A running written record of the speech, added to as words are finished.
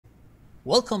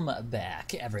Welcome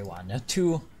back, everyone,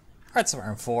 to Hearts of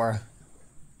Iron 4,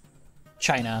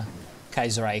 China,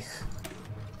 Kaiserreich,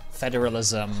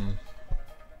 federalism,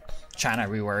 China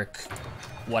rework,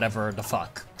 whatever the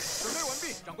fuck.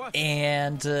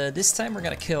 And this time we're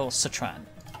gonna kill Sichuan.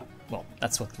 Well,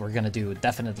 that's what we're gonna do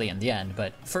definitely in the end,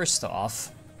 but first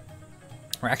off,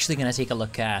 we're actually gonna take a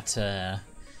look at,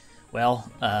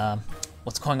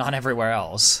 what's going on everywhere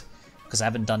else. Because I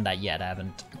haven't done that yet. I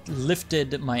haven't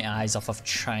lifted my eyes off of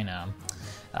China.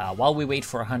 While we wait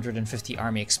for 150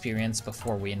 army experience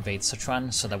before we invade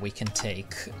Sichuan, so that we can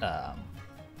take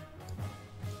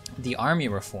the army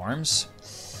reforms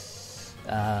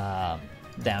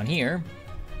down here,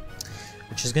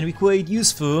 which is going to be quite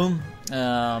useful.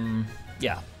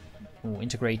 Yeah, we'll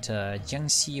integrate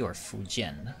Guangxi or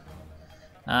Fujian.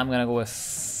 I'm going to go with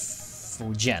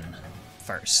Fujian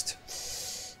first.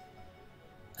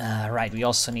 Right, we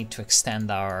also need to extend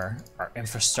our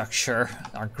infrastructure,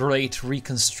 our great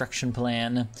reconstruction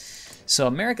plan. So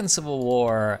American Civil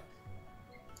War,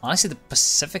 honestly the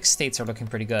Pacific states are looking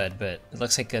pretty good, but it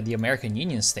looks like the American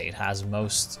Union state has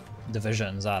most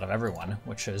divisions out of everyone,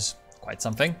 which is quite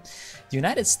something. The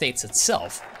United States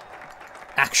itself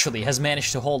actually has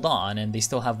managed to hold on, and they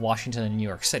still have Washington and New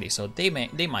York City, so they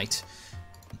might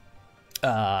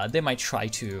try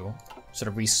to sort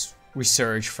of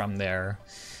resurge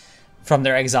from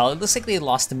their exile. It looks like they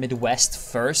lost the Midwest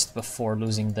first before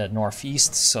losing the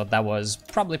Northeast, so that was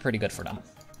probably pretty good for them.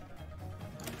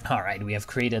 Alright, we have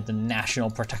created the National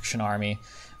Protection Army,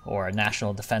 or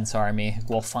National Defense Army,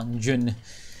 Guofengjun.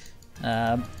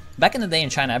 Back in the day in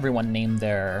China, everyone named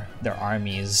their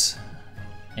armies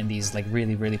in these like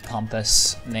really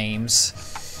pompous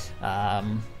names.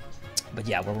 But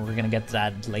yeah, we're gonna get to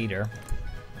that later.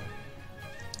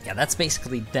 Yeah, that's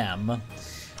basically them.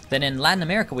 Then in Latin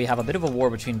America, we have a bit of a war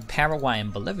between Paraguay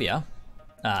and Bolivia.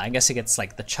 I guess it gets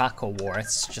like the Chaco War.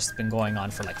 It's just been going on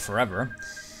for like forever.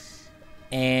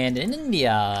 And in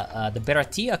India, the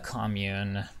Bharatiya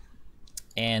Commune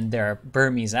and their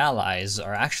Burmese allies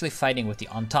are actually fighting with the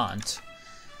Entente.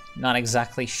 Not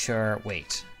exactly sure.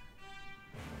 Wait.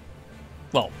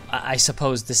 Well, I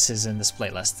suppose this is in this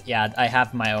playlist. Yeah, I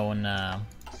have my own.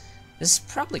 This is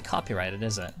probably copyrighted,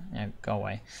 is it? Yeah, go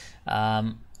away.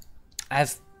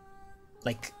 I've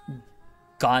like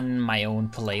gotten my own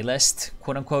playlist,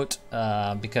 quote unquote,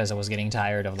 because I was getting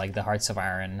tired of like the Hearts of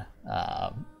Iron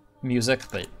music,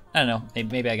 but I don't know,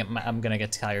 maybe I'm gonna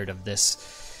get tired of this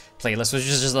playlist, which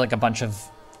is just like a bunch of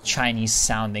Chinese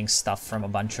sounding stuff from a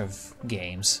bunch of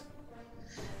games,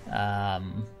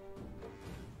 and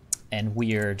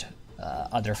weird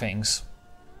other things.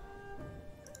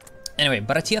 Anyway,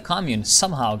 Bharatiya Commune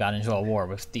somehow got into a war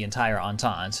with the entire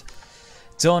Entente.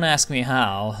 Don't ask me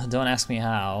how. Don't ask me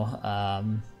how.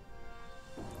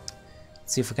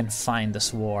 Let's see if we can find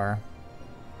this war.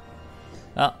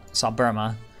 Oh, saw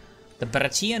Burma. The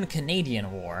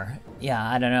Bharatiyan-Canadian War. Yeah,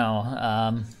 I don't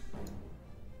know.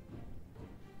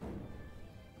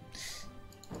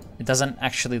 It doesn't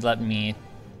actually let me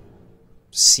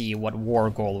see what war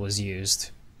goal was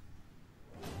used,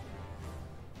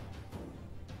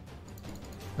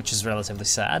 which is relatively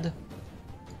sad.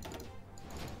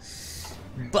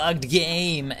 Bugged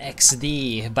game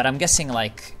XD, but I'm guessing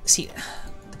like, see,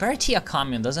 the Bharatiya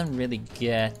Commune doesn't really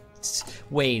get.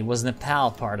 Wait, was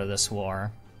Nepal part of this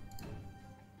war?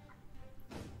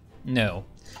 No,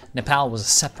 Nepal was a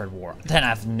separate war. Then I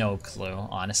have no clue,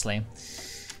 honestly.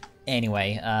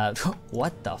 Anyway,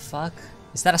 what the fuck?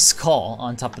 Is that a skull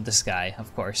on top of this guy?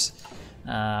 Of course.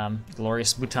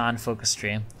 Glorious Bhutan focus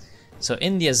tree. So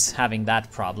India's having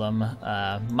that problem.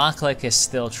 Maklik is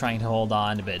still trying to hold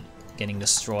on, but getting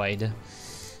destroyed.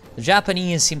 The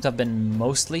Japanese seem to have been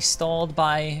mostly stalled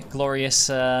by glorious,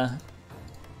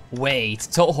 wait,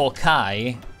 Toho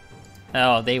Kai.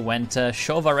 Oh, they went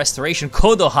Showa Restoration,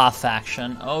 Kodoha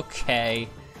faction. Okay.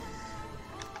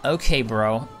 Okay,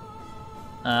 bro.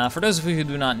 For those of you who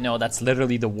do not know, that's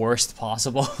literally the worst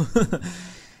possible.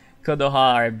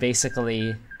 Kodoha are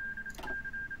basically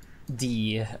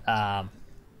the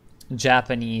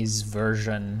Japanese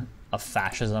version of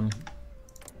fascism.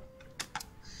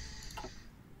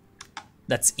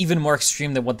 That's even more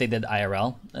extreme than what they did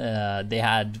IRL. They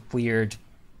had weird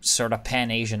sort of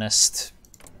pan-Asianist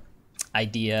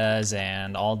ideas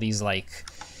and all these like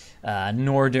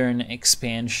northern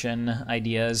expansion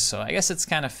ideas. So I guess it's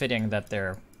kind of fitting that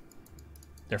they're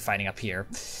fighting up here.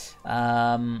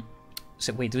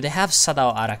 So wait, do they have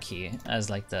Sadao Araki as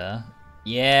like the...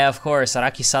 Yeah, of course,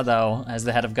 Araki Sadao as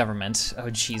the head of government. Oh,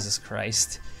 Jesus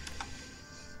Christ.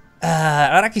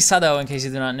 Araki Sadao, in case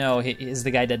you do not know, is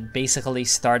the guy that basically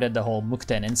started the whole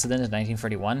Mukden incident in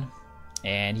 1941.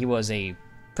 and he was a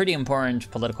pretty important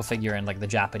political figure in like the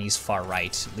Japanese far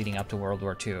right leading up to World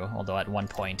War II. Although at one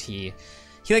point he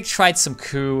like tried some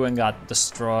coup and got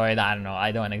destroyed. I don't know.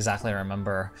 I don't exactly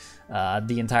remember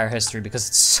the entire history because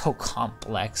it's so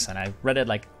complex, and I read it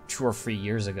like 2 or 3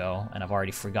 years ago, and I've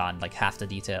already forgotten like half the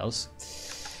details.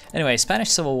 Anyway, Spanish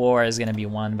Civil War is going to be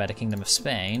won by the Kingdom of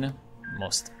Spain,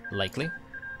 most likely.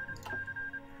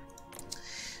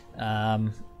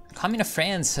 Commune of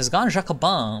France has gone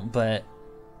Jacobin, but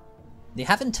they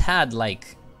haven't had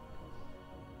like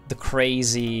the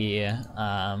crazy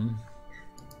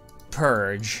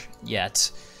purge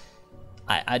yet.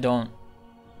 I don't.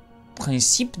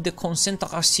 Principe de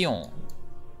concentration.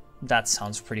 That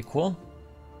sounds pretty cool.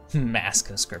 Mass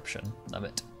conscription. Love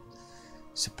it.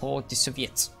 Support the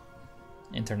Soviets.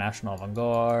 International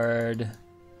avant-garde.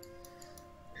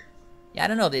 Yeah, I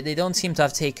don't know. They don't seem to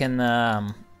have taken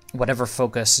whatever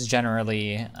focus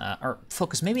generally, or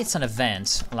focus, maybe it's an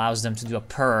event, allows them to do a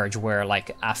purge where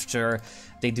like after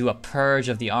they do a purge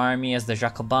of the army as the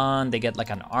Jacobins, they get like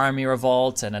an army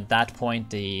revolt, and at that point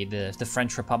the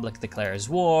French Republic declares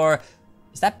war.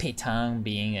 Is that Pétain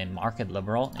being a market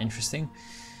liberal? Interesting.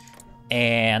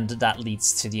 And that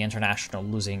leads to the International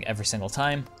losing every single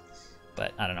time,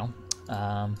 but I don't know.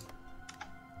 A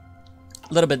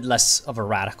little bit less of a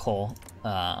radical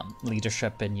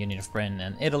leadership in Union of Britain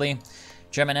and Italy.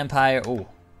 German Empire, oh,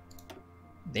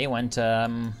 they went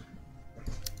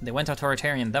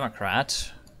authoritarian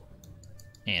democrat.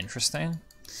 Interesting.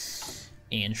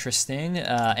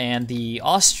 And the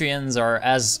Austrians are,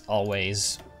 as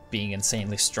always, being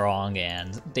insanely strong,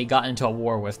 and they got into a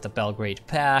war with the Belgrade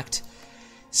Pact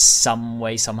some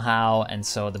way, somehow, and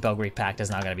so the Belgrade Pact is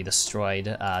now going to be destroyed.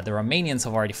 The Romanians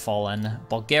have already fallen.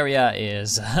 Bulgaria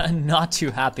is not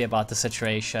too happy about the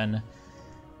situation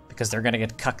because they're going to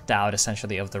get cucked out,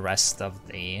 essentially, of the rest of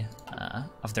the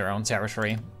of their own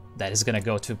territory. That is going to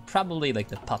go to probably like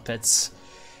the puppets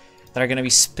that are going to be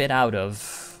spit out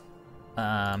of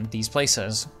these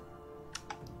places.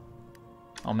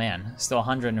 Oh man, still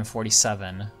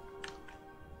 147.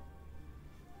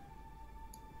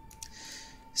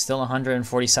 Still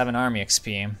 147 army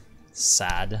XP.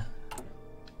 Sad.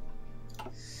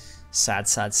 Sad,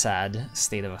 sad, sad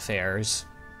state of affairs.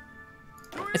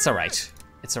 It's alright.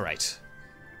 It's alright.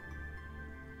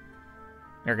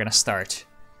 You're gonna start.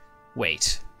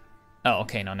 Wait. Oh,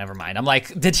 okay, no, never mind. I'm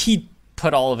like, did he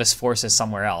put all of his forces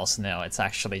somewhere else? No, it's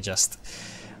actually just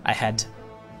I had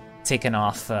taken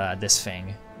off this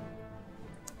thing.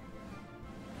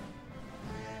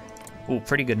 Ooh,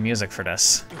 pretty good music for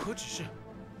this.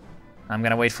 I'm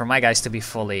gonna wait for my guys to be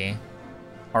fully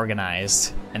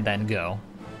organized and then go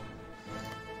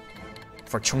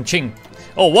for Chongqing.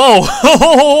 Oh,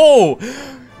 whoa!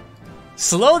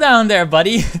 Slow down there,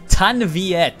 buddy. Tan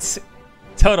Viet.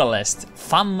 Totalist.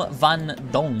 Pham Van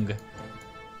Dong.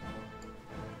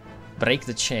 Break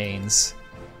the chains.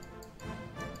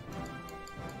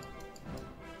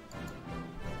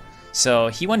 So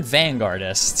he went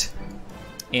vanguardist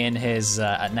in his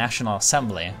National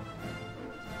Assembly.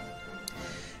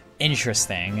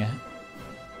 Interesting.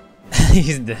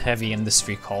 He's the heavy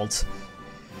industry cult.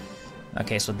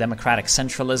 Okay, so democratic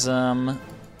centralism.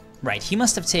 Right, he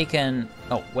must have taken...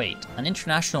 Oh, wait, an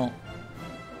international...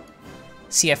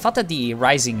 See, I thought that the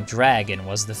Rising Dragon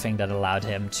was the thing that allowed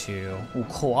him to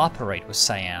cooperate with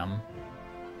Siam.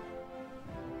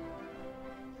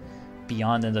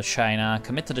 Beyond Indochina,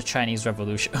 commit to the Chinese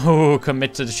Revolution. Oh,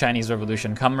 commit to the Chinese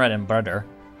Revolution, comrade and brother.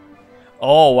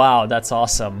 Oh, wow, that's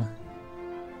awesome.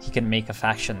 He can make a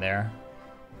faction there.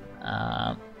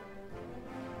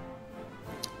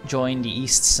 Join the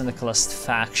East Syndicalist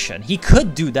faction. He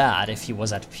could do that if he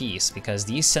was at peace, because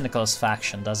the East Syndicalist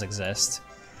faction does exist.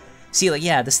 See, like,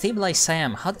 yeah, destabilize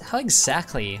Siam. How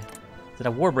exactly did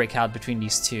a war break out between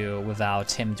these two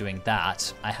without him doing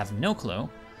that? I have no clue.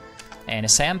 And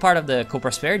is Siam part of the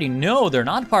co-prosperity? No, they're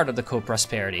not part of the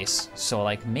co-prosperities. So,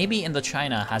 like, maybe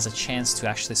Indochina has a chance to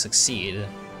actually succeed.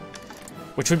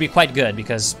 Which would be quite good,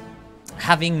 because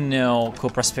having no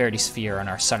co-prosperity sphere on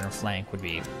our southern flank would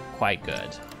be quite good.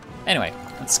 Anyway,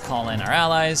 let's call in our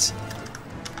allies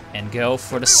and go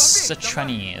for the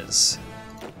Sichuanese.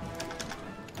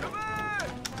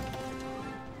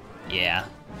 Yeah.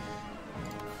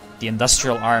 The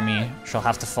industrial army shall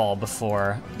have to fall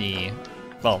before the,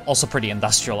 well, also pretty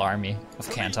industrial army of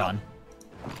Canton.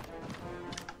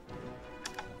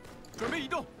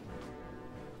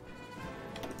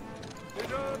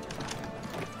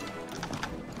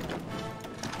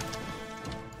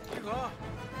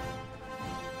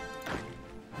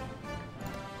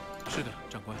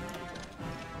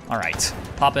 Alright,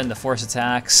 pop in the force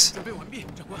attacks.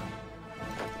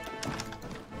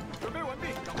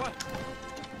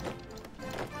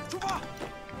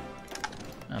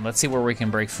 And let's see where we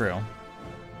can break through.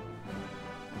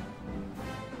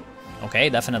 Okay,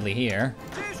 definitely here.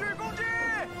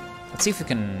 Let's see if we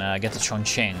can get to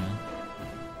Chongqing,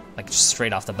 like just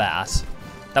straight off the bat.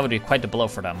 That would be quite the blow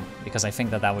for them, because I think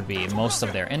that that would be most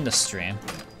of their industry.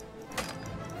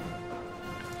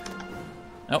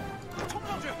 Oh,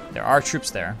 there are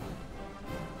troops there.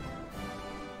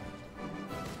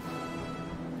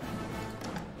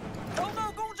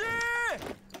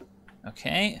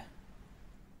 Okay.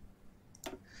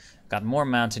 Got more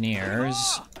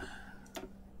mountaineers.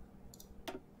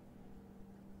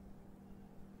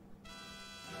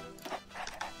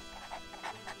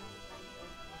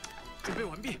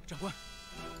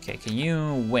 Okay, can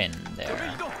you win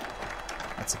there?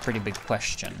 That's a pretty big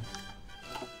question.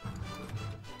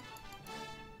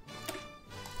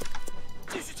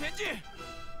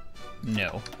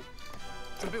 No.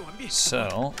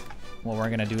 So, what we're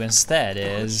gonna do instead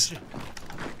is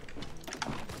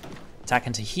attack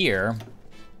into here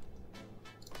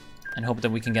and hope that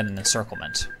we can get an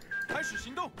encirclement.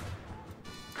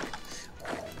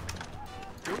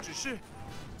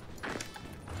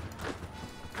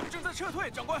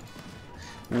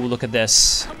 Ooh, look at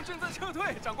this.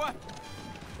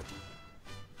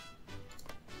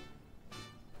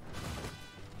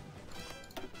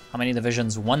 How many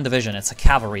divisions? One division. It's a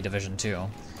cavalry division too.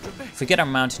 If we get our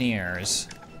mountaineers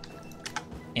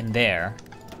in there,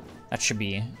 that should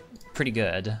be pretty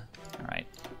good. All right.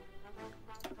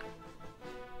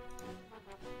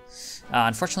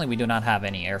 Unfortunately, we do not have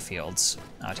any airfields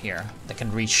out here that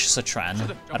can reach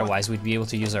Sichuan. Otherwise, we'd be able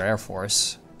to use our air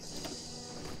force.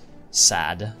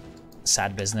 Sad.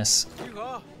 Sad business.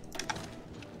 All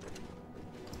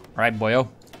right, boyo.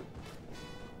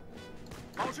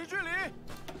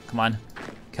 Come on.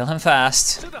 Kill him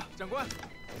fast.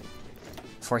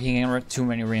 Before he can get too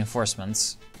many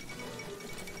reinforcements.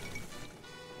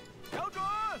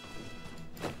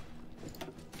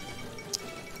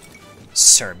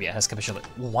 Serbia has capitulated.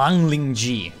 Wang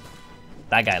Lingji.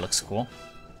 That guy looks cool.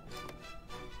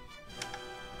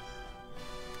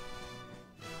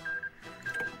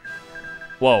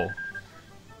 Whoa.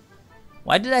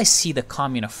 Why did I see the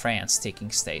Commune of France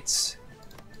taking states?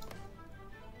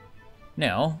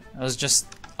 No, it was just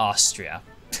Austria.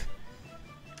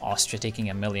 Austria taking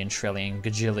a million, trillion,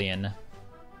 gajillion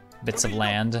bits of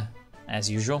land, as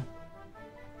usual.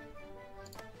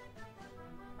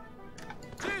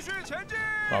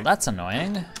 Well, that's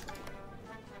annoying.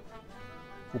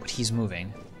 Oh, but he's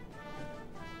moving.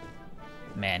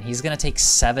 Man, he's gonna take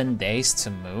 7 days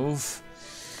to move.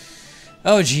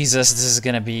 Oh, Jesus, this is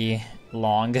gonna be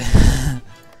long.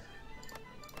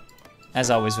 As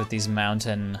always with these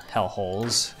mountain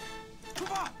hellholes.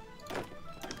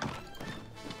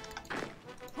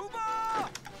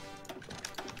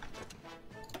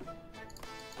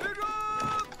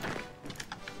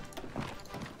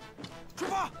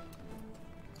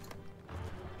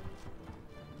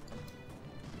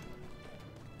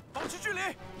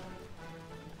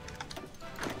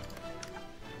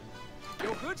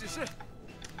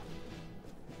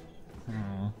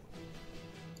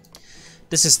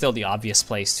 This is still the obvious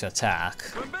place to attack.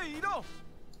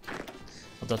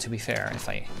 Although, to be fair, if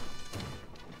I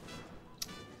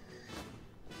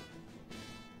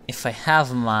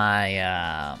have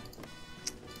my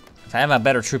if I have my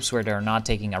better troops where they're not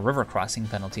taking a river crossing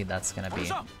penalty, that's gonna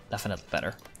be definitely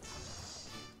better.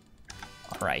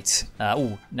 All right.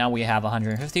 Ooh, now we have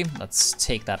 150. Let's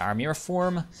take that army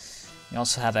reform. We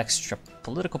also have extra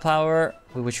political power,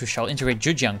 which we shall integrate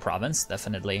Zhejiang province.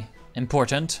 Definitely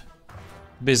important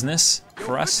business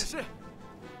for us.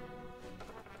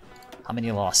 How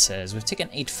many losses? We've taken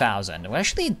 8,000. We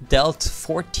actually dealt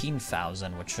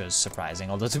 14,000, which was surprising.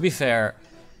 Although, to be fair,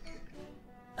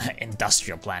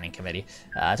 industrial planning committee.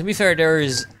 To be fair, there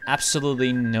is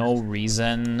absolutely no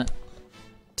reason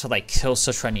to like kill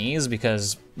Sichuanese,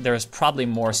 because there's probably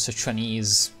more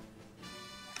Sichuanese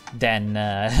than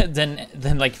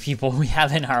like people we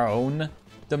have in our own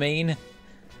domain.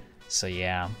 So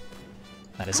yeah,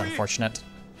 that is unfortunate.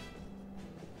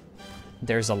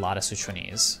 There's a lot of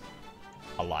Sichuanese.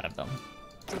 A lot of them.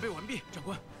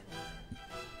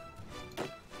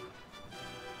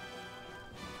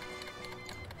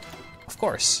 Of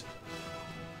course.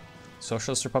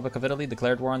 Socialist Republic of Italy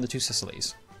declared war on the two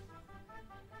Sicilies.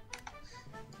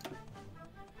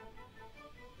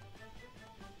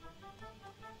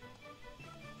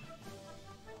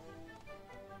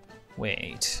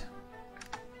 Wait.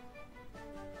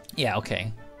 Yeah,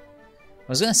 okay. I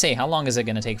was gonna say, how long is it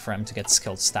gonna take for him to get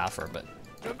skilled staffer, but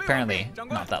apparently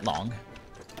not that long.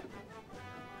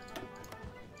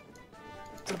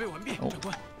 Oh.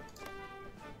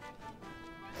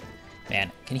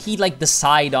 Man, can he like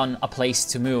decide on a place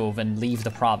to move and leave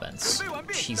the province?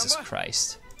 Jesus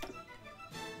Christ.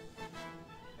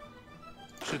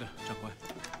 是的，长官。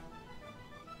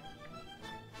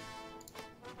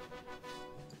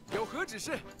有何指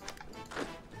示？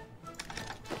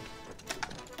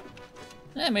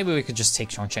 Maybe we could just take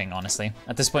Chongqing, honestly.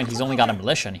 At this point, he's only got a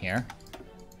militia in here,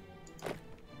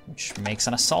 which makes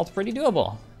an assault pretty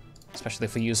doable, especially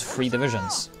if we use free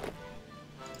divisions.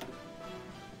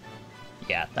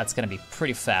 Yeah, that's gonna be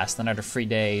pretty fast. Another 3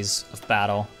 days of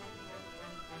battle.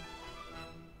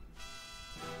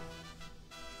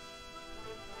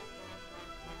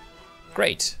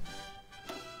 Great.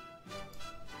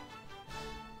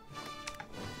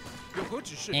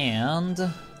 And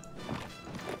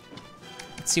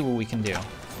let's see what we can do.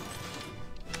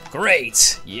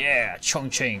 Great! Yeah,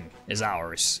 Chongqing is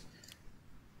ours.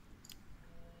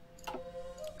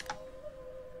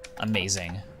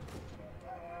 Amazing.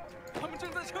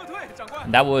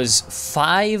 That was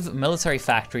 5 military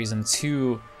factories and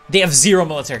 2... They have 0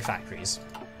 military factories.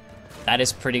 That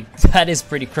is pretty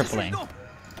crippling.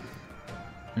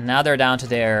 Now they're down to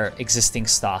their existing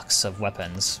stocks of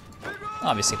weapons.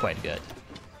 Obviously quite good.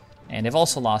 And they've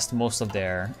also lost most of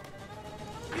their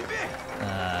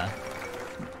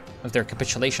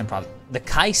capitulation problem. The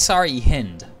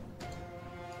Kaiserreich.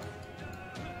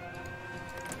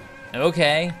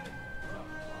 Okay.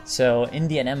 So,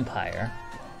 Indian Empire.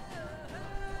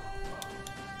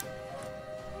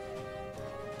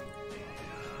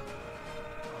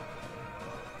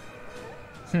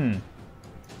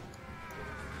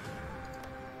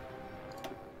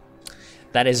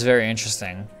 That is very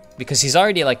interesting, because he's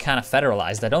already like kind of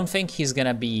federalized. I don't think he's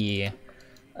gonna be,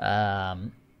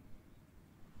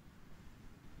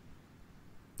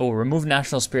 remove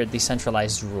national spirit,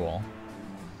 decentralized rule.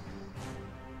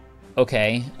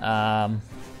 Okay,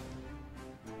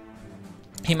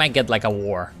 he might get like a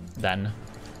war then.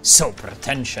 So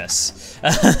pretentious.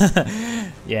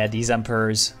 Yeah, these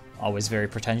emperors, always very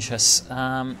pretentious.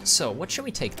 So what should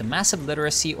we take, the massive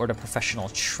literacy or the professional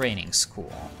training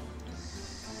school?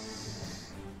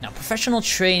 Now, professional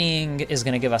training is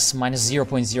going to give us minus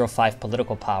 0.05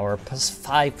 political power, plus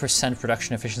 5%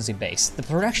 production efficiency base. The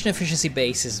production efficiency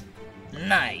base is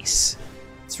nice.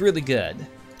 It's really good.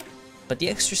 But the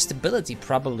extra stability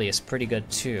probably is pretty good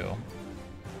too,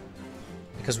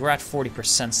 because we're at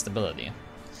 40% stability.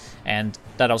 And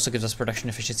that also gives us production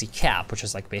efficiency cap, which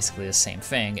is like basically the same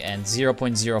thing, and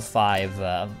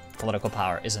 0.05 political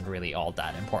power isn't really all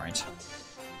that important.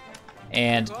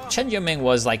 And Chen Yuming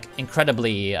was like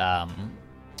incredibly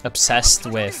obsessed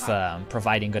with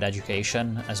providing good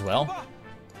education as well.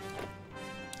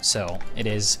 So it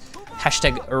is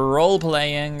hashtag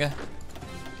role-playing.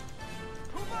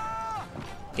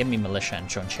 Give me militia in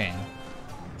Chongqing.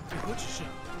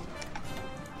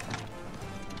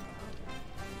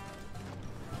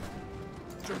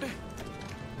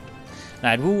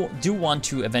 Now I do want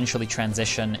to eventually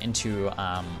transition into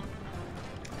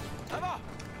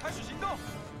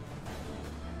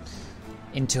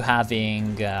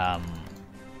having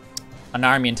an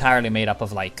army entirely made up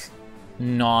of like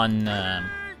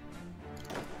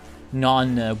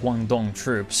non-Guangdong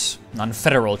troops,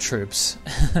 non-federal troops,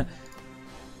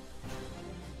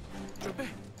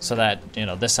 so that, you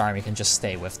know, this army can just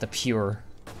stay with the pure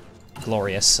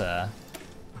glorious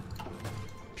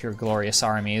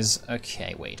armies.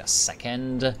 Okay, wait a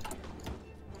second.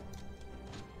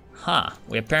 Huh?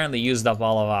 We apparently used up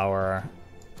all of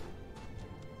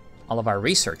our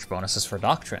research bonuses for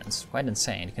doctrines. Quite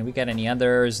insane. Can we get any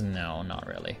others? No, not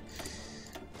really.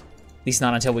 At least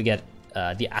not until we get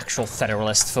the actual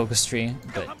Federalist focus tree,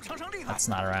 but that's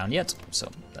not around yet,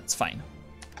 so that's fine.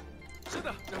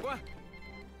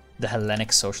 The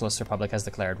Hellenic Socialist Republic has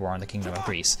declared war on the Kingdom of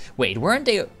Greece. Wait, weren't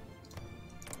they...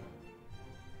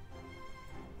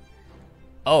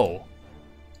 Oh.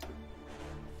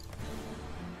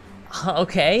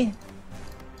 Okay.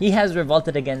 He has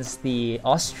revolted against the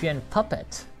Austrian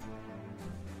puppet.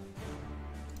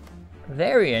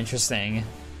 Very interesting.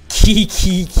 Key,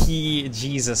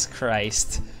 Jesus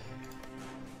Christ.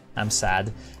 I'm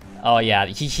sad. Oh yeah,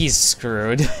 he's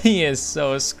screwed. He is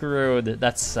so screwed.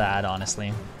 That's sad,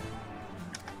 honestly.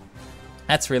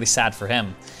 That's really sad for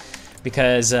him,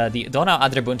 because the Donau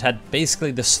Adrebund had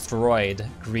basically destroyed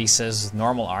Greece's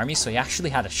normal army, so he actually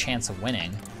had a chance of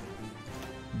winning.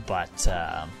 But,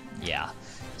 yeah.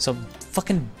 So,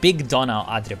 fucking big Donau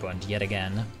Adrebund yet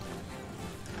again.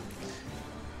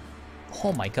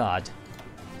 Oh my god.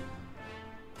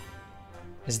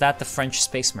 Is that the French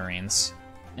Space Marines?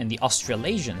 And the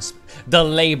Australasians? The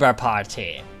Labour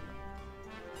Party!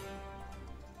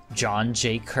 John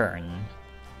J. Kern.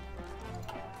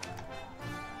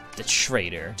 the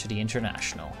traitor to the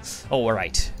international. Oh,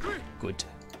 alright. Good.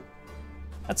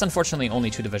 That's unfortunately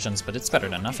only 2 divisions, but it's better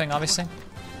than nothing, obviously.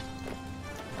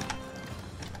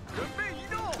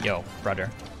 Yo,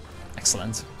 brother.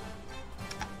 Excellent.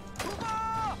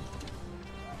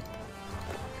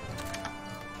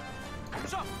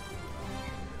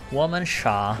 Woman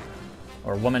Sha,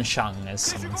 or Woman Shang, as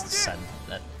someone said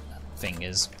that thing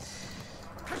is.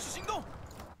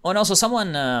 Oh, and also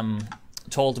someone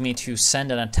told me to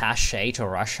send an attaché to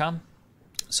Russia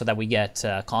so that we get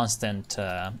constant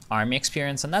army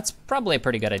experience, and that's probably a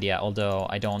pretty good idea, although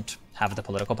I don't have the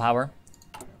political power.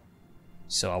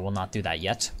 So I will not do that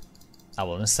yet. I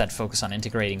will instead focus on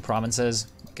integrating provinces,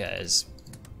 because,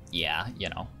 yeah, you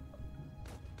know.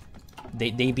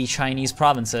 They be Chinese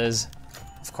provinces.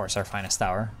 Of course, our finest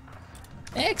tower.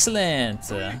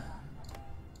 Excellent!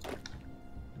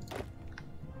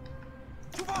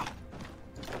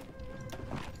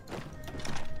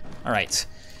 Alright.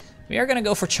 We are gonna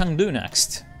go for Chengdu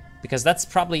next, because that's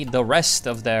probably the rest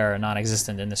of their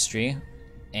non-existent industry.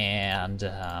 And,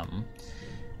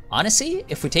 honestly,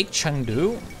 if we take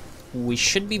Chengdu, we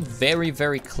should be very,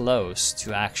 very close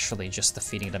to actually just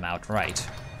defeating them outright.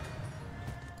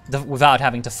 Without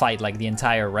having to fight like the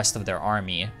entire rest of their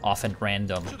army off in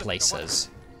random places.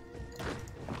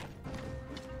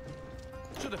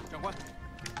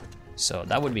 So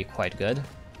that would be quite good.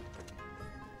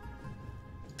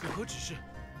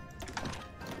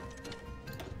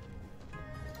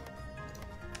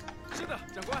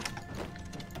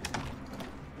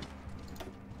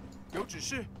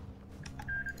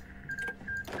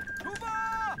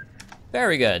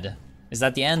 Very good. Is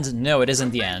that the end? No, it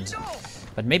isn't the end.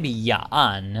 But maybe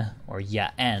Ya'an, or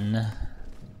Ya'en,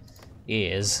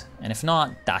 is. And if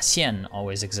not, Daxian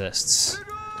always exists.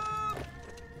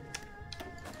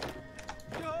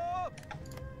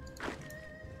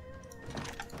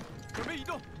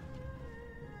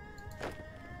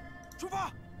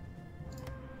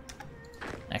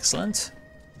 Excellent.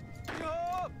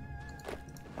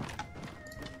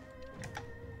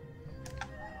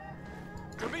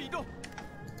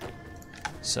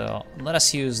 So let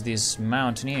us use these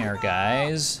mountaineer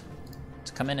guys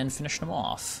to come in and finish them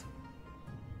off.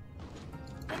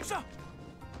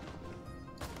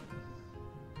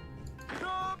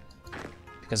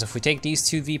 Because if we take these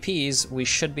 2 VPs, we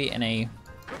should be in a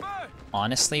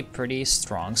honestly pretty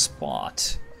strong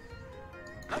spot.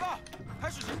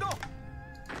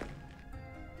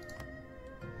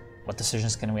 What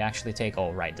decisions can we actually take?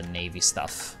 Oh, right, the navy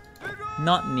stuff.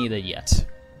 Not needed yet.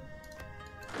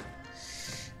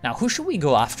 Now, who should we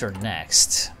go after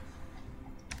next?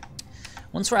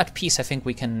 Once we're at peace, I think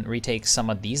we can retake some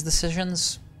of these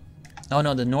decisions. Oh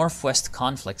no, the Northwest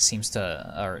conflict seems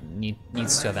to, or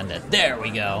needs to have ended. There we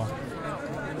go.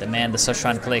 Demand the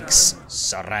Sichuan cliques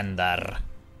surrender.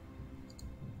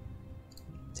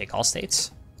 Take all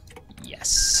states?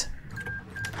 Yes.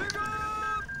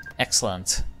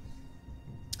 Excellent.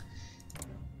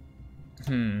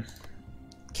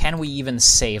 Can we even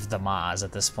save the Ma's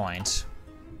at this point?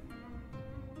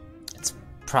 It's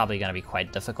probably gonna be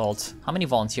quite difficult. How many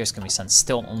volunteers can we send?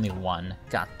 Still only 1.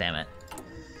 God damn it.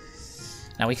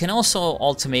 Now we can also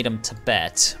ultimatum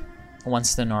Tibet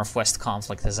once the Northwest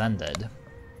conflict has ended.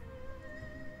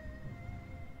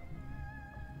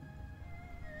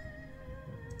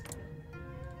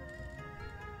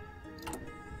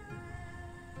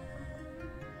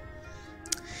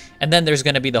 And then there's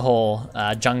going to be the whole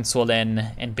Jiang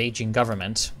Zuolin and Beijing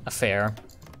government affair.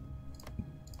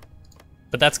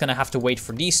 But that's going to have to wait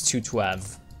for these 2 to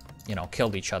have, you know,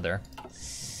 killed each other.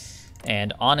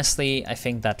 And honestly, I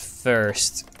think that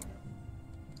first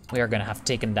we are going to have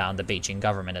taken down the Beijing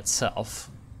government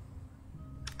itself.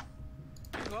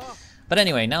 But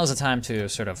anyway, now's the time to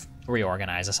sort of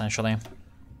reorganize, essentially.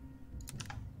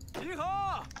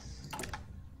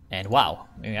 And wow,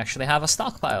 we actually have a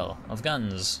stockpile of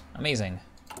guns. Amazing.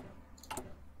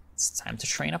 It's time to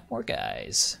train up more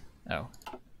guys. Oh,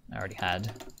 I already had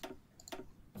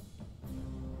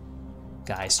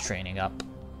guys training up.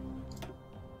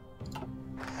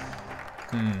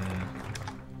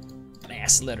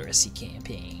 Mass literacy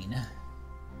campaign.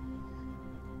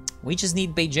 We just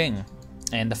need Beijing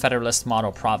and the Federalist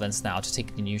model province now to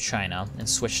take the new China and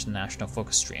switch to the national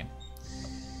focus tree.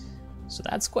 So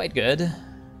that's quite good.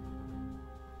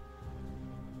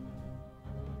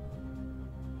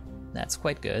 That's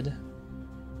quite good.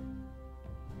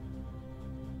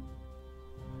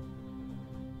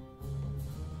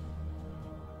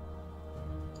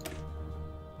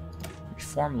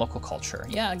 Reform local culture.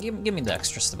 Yeah, give me the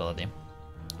extra stability.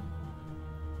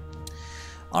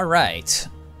 All right.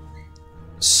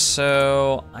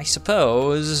 So I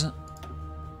suppose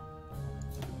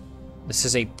this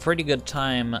is a pretty good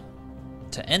time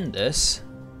to end this.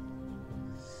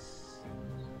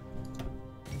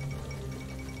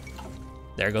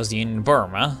 There goes the Union of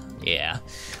Burma. Yeah.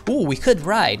 Ooh, we could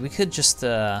just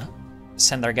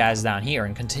send our guys down here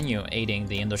and continue aiding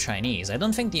the Indo-Chinese. I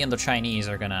don't think the Indo-Chinese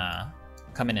are gonna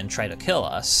come in and try to kill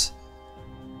us.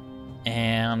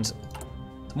 And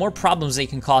the more problems they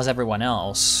can cause everyone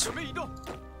else,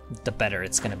 the better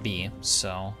it's gonna be,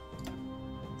 so...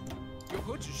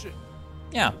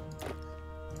 yeah.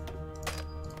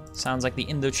 Sounds like the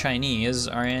Indo-Chinese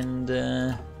are in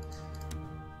the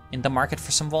market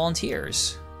for some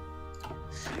volunteers.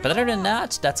 But other than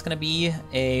that, that's gonna be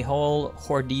a whole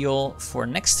ordeal for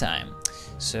next time.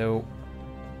 So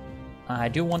I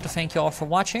do want to thank you all for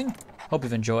watching. Hope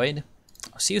you've enjoyed.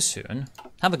 I'll see you soon.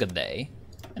 Have a good day,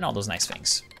 and all those nice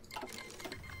things.